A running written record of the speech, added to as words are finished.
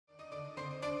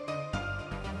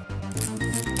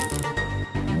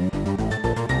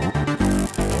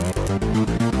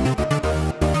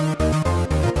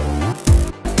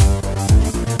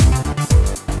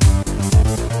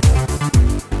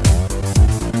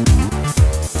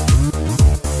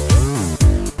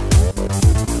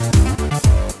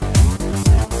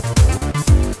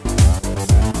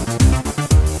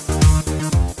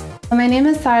My name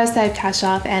is Sara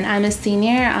Kashaf, and I'm a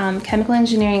senior chemical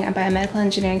engineering and biomedical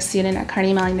engineering student at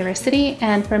Carnegie Mellon University.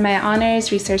 And for my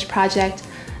honors research project,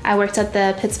 I worked at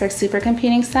the Pittsburgh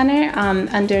Supercomputing Center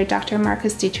under Dr.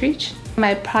 Marcus Dietrich.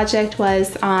 My project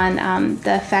was on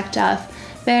the effect of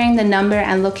varying the number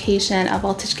and location of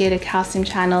voltage-gated calcium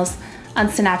channels on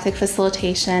synaptic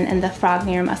facilitation in the frog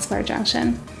neuromuscular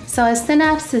junction. So a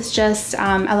synapse is just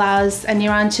allows a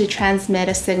neuron to transmit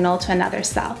a signal to another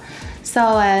cell. So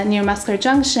a neuromuscular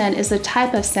junction is a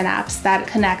type of synapse that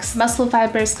connects muscle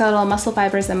fibers, skeletal muscle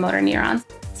fibers, and motor neurons.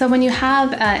 So when you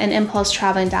have an impulse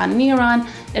traveling down a neuron,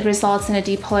 it results in a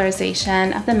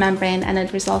depolarization of the membrane, and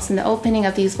it results in the opening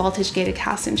of these voltage-gated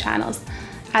calcium channels.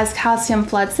 As calcium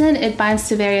floods in, it binds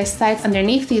to various sites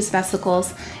underneath these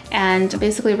vesicles and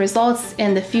basically results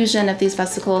in the fusion of these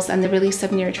vesicles and the release of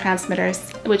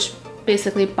neurotransmitters, which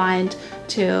basically bind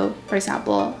to, for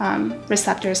example,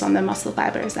 receptors on the muscle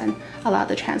fibers and allow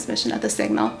the transmission of the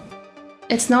signal.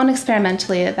 It's known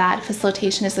experimentally that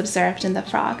facilitation is observed in the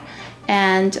frog,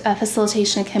 and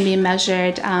facilitation can be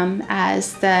measured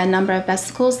as the number of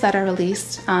vesicles that are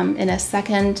released in a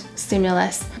second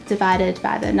stimulus divided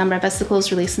by the number of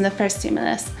vesicles released in the first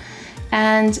stimulus.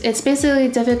 And it's basically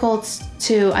difficult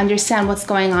to understand what's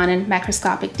going on in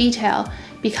microscopic detail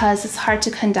because it's hard to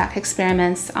conduct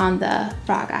experiments on the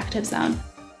frog active zone.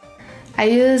 I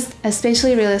used a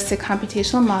spatially realistic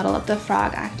computational model of the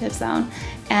frog active zone,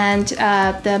 and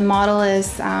the model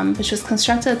is, which was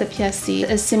constructed at the PSC,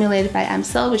 is simulated by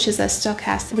MSIL, which is a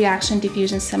stochastic reaction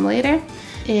diffusion simulator.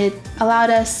 It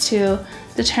allowed us to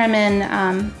determine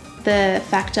the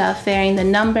effect of varying the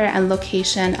number and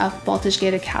location of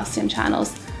voltage-gated calcium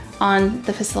channels on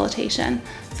the facilitation.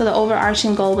 So the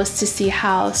overarching goal was to see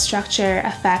how structure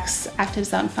affects active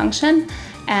zone function.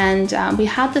 And we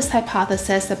had this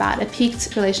hypothesis about a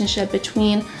peaked relationship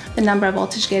between the number of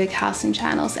voltage-gated calcium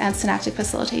channels and synaptic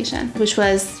facilitation, which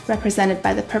was represented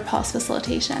by the per pulse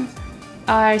facilitation.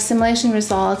 Our simulation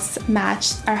results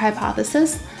matched our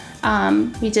hypothesis.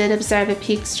 We did observe a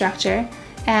peaked structure,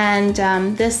 and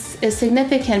this is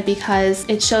significant because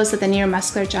it shows that the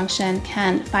neuromuscular junction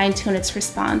can fine-tune its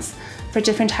response for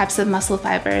different types of muscle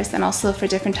fibers and also for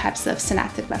different types of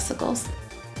synaptic vesicles.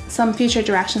 Some future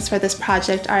directions for this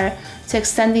project are to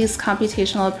extend these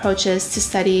computational approaches to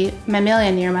study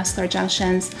mammalian neuromuscular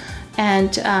junctions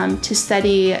and to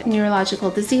study neurological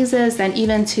diseases and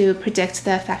even to predict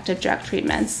the effect of drug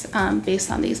treatments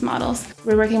based on these models.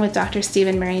 We're working with Dr.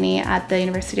 Stephen Marini at the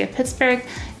University of Pittsburgh,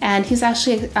 and he's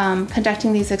actually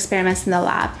conducting these experiments in the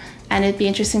lab. And it'd be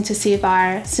interesting to see if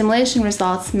our simulation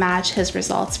results match his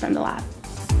results from the lab.